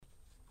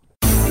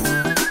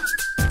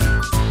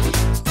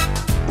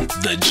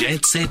The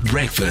Jet Set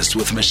Breakfast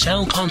with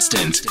Michelle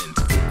Constant.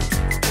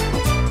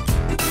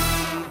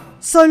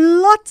 So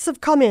lots of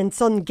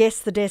comments on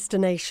Guess the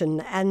Destination,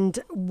 and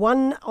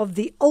one of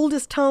the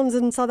oldest towns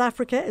in South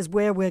Africa is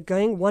where we're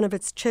going. One of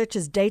its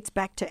churches dates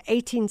back to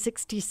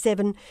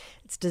 1867.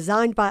 It's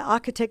designed by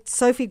architect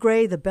Sophie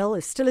Gray. The bell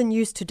is still in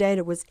use today, and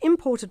it was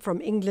imported from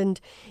England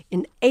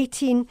in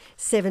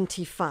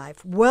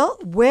 1875. Well,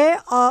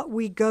 where are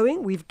we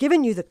going? We've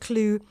given you the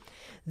clue.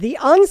 The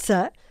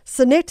answer,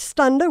 SANET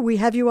Stander, we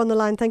have you on the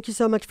line. Thank you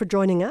so much for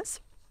joining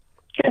us.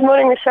 Good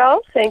morning,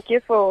 Michelle. Thank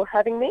you for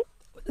having me.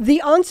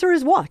 The answer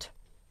is what?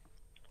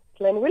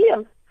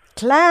 Clanwilliam.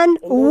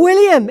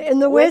 Clanwilliam in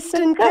the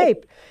Western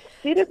Cape.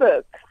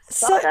 Cedarburg,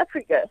 South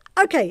Africa.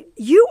 Okay,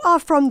 you are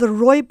from the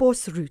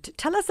Rooibos-Route.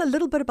 Tell us a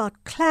little bit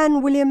about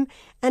Clanwilliam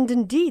and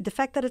indeed the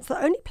fact that it's the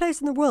only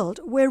place in the world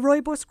where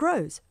rooibos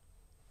grows.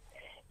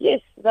 Yes,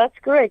 that's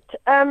correct.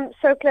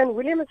 So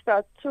Clanwilliam is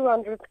about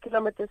 200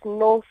 kilometers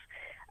north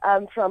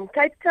from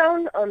Cape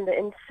Town on the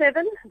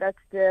N7. That's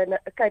the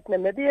Cape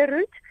Namibia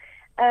route.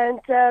 And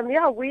we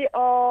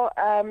are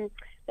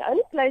the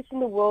only place in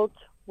the world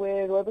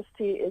where rooibos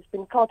tea has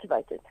been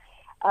cultivated.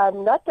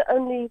 Not the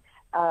only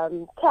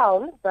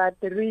town, but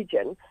the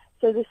region.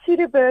 So the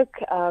Cedarburg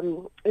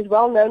is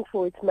well known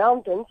for its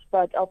mountains,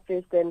 but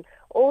obviously then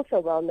also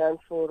well known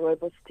for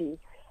rooibos tea.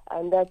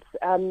 And that's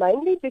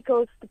mainly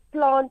because the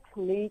plant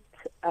needs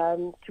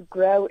to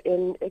grow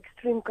in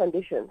extreme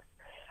conditions.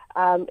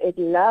 It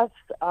loves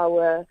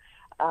our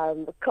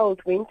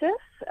cold winters.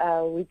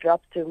 We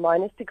drop to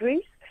minus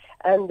degrees.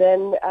 And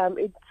then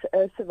it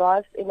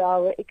survives in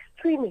our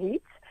extreme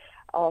heat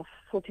of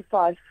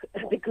 45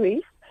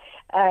 degrees.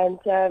 And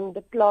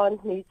the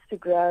plant needs to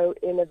grow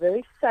in a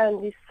very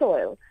sandy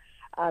soil.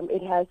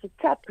 It has a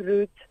tap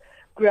root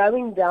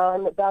growing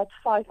down about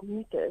 5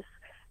 meters.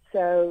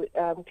 So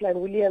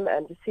Clanwilliam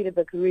and the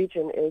Cedarburg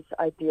region is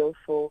ideal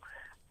for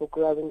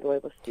growing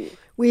rooibos tea.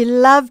 We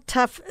love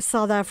tough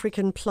South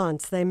African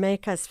plants. They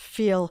make us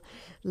feel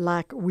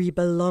like we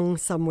belong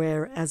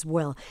somewhere as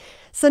well.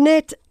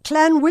 SANET,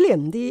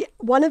 Clanwilliam,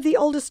 one of the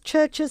oldest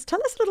churches.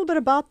 Tell us a little bit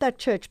about that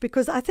church,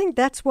 because I think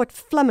that's what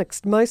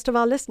flummoxed most of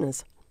our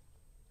listeners.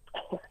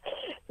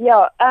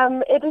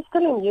 It is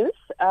still in use.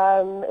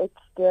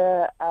 It's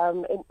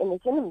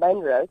in the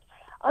main road.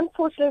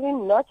 Unfortunately,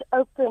 not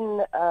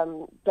open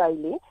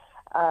daily.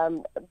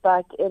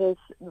 But it is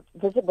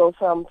visible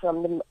from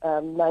the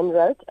main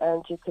road,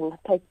 and you can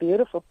take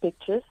beautiful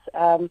pictures.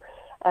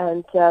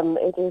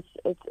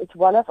 It's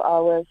one of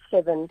our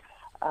 7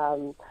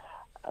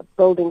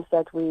 buildings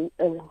that we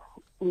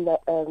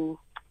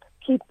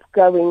keep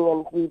going,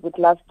 and we would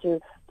love to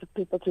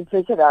people to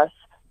visit us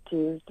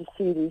to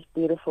see these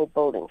beautiful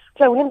buildings.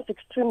 Clanwilliam is an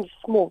extremely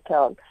small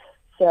town.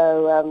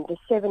 So the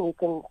 7 you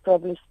can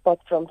probably spot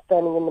from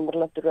standing in the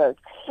middle of the road.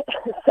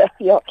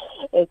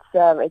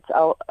 It's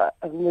our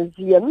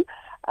museum,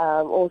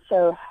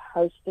 also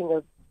hosting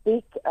a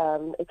big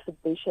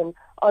exhibition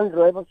on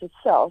rooibos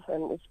itself,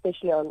 and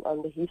especially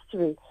on the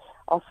history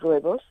of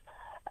rooibos.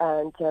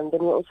 And then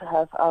we also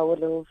have our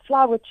little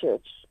flower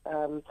church,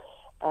 and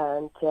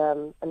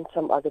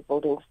some other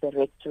buildings, the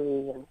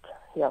rectory, and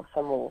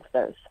some more of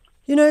those.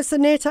 You know,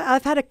 SANET,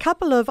 I've had a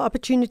couple of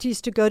opportunities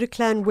to go to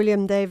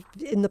Clanwilliam. They've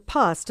in the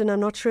past, and I'm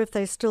not sure if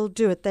they still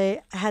do it. They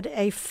had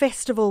a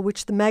festival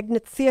which the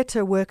Magnet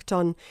Theatre worked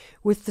on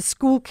with the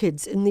school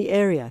kids in the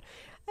area.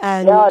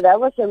 And that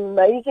was an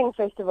amazing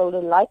festival, the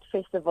Light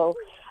Festival.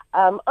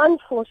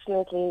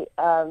 Unfortunately,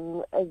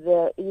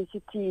 the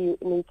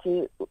ECT need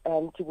to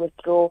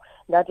withdraw.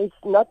 That is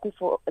not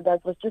before.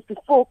 That was just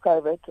before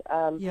COVID.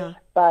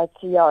 But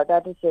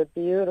that is a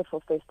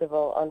beautiful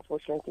festival.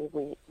 Unfortunately,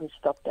 we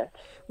stopped that.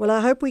 Well, I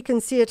hope we can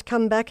see it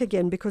come back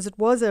again, because it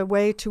was a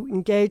way to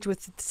engage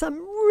with some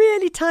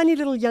really tiny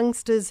little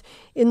youngsters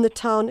in the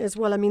town as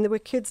well. I mean, there were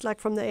kids like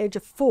from the age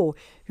of 4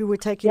 who were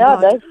taking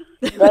part.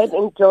 They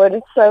enjoyed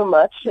it so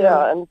much.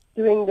 And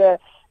doing the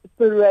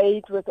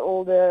parade with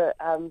all the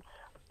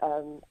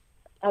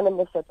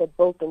animals that they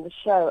built in the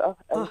show.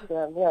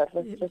 It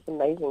was just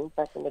amazing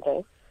back in the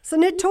day.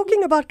 SANET,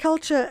 talking about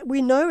culture,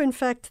 we know, in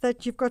fact,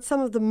 that you've got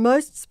some of the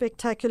most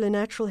spectacular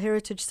natural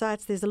heritage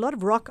sites. There's a lot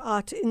of rock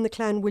art in the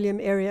Clanwilliam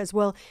area as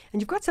well.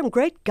 And you've got some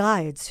great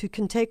guides who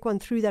can take one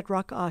through that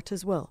rock art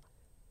as well.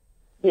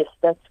 Yes,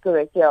 that's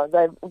correct.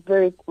 They're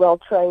very well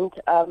trained.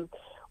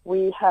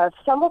 We have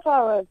some of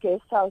our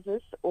guest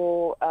houses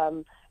or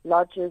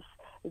lodges,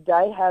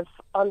 they have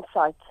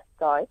on-site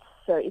guides.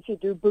 So if you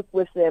do book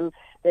with them,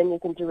 then you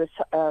can do a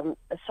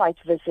site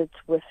visit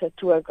with a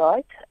tour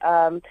guide.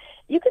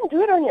 You can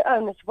do it on your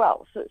own as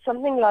well. So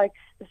something like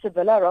the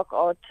Sevilla Rock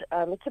Art,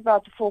 it's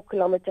about a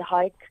 4-kilometer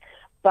hike,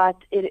 but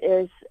it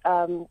is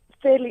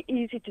fairly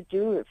easy to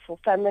do for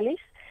families.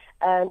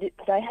 And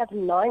they have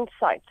 9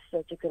 sites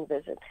that you can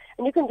visit.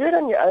 And you can do it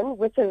on your own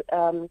with a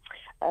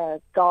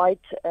guide.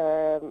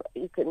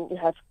 You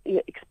have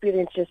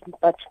experience just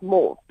much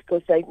more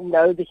because they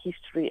know the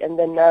history and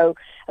they know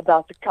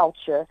about the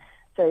culture.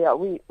 So,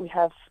 we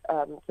have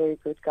very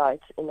good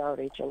guides in our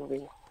region.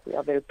 We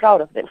are very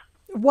proud of them.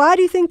 Why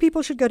do you think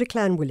people should go to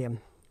Clanwilliam?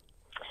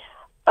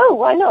 Oh,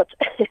 why not?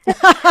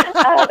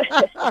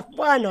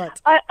 Why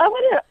not? I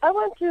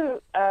want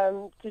to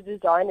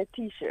design a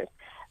T-shirt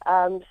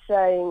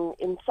saying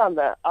in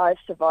summer I've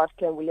survived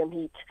Clanwilliam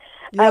heat.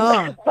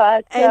 Yeah,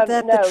 But ain't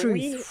that the no,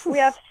 truth? we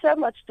have so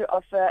much to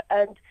offer,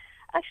 and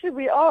actually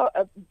we are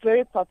a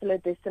very popular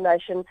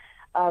destination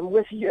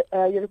with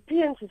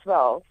Europeans as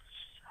well.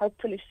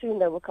 Hopefully soon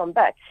they will come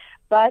back.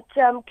 But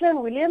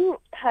Clanwilliam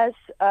has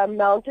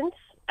mountains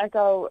at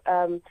our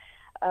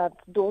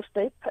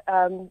doorstep,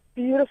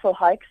 beautiful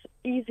hikes,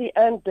 easy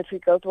and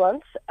difficult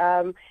ones.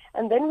 And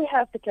then we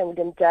have the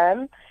Clanwilliam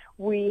Dam.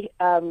 We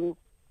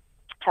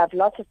have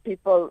lots of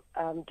people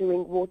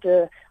doing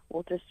water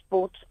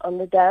sports on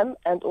the dam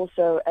and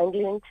also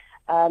angling.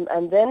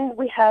 And then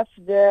we have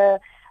the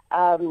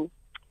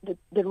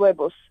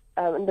Rooibos.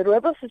 And the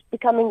Rooibos is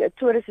becoming a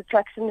tourist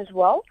attraction as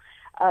well.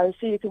 So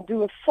you can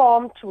do a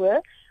farm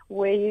tour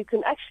where you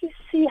can actually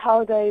see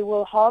how they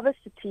will harvest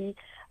the tea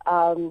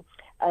and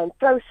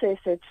process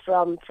it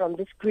from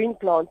this green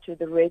plant to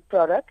the red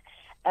product,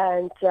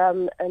 and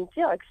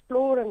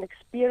explore and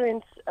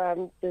experience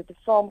the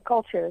farm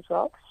culture as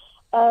well.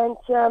 And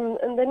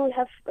then we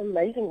have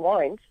amazing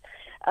wines.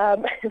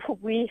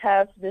 We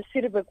have the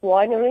Cederberg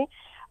Winery,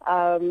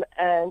 and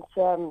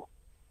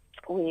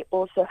we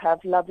also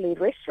have lovely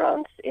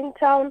restaurants in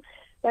town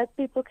that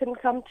people can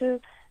come to.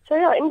 So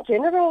yeah, in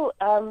general,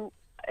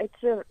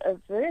 it's a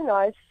very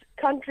nice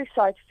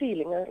countryside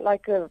feeling,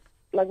 like we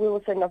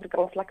will say in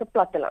Afrikaans, like a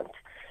platteland.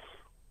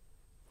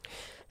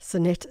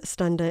 SANET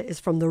Stander is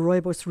from the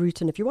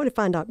Rooibos-Route, and if you want to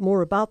find out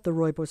more about the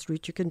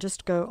Rooibos-Route, you can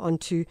just go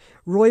onto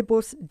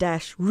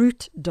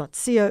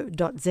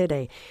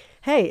rooibos-route.co.za.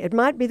 Hey, it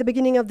might be the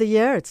beginning of the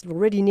year. It's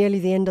already nearly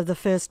the end of the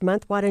first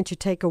month. Why don't you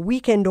take a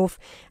weekend off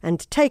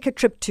and take a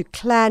trip to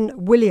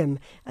Clanwilliam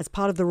as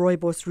part of the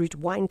Rooibos-Route,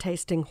 wine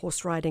tasting,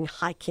 horse riding,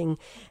 hiking,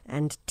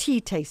 and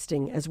tea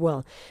tasting as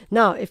well.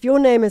 Now, if your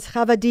name is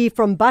Chavadi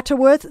from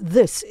Butterworth,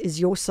 this is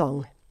your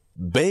song.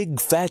 Big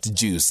Fat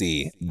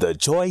Juicy. The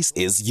choice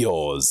is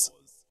yours.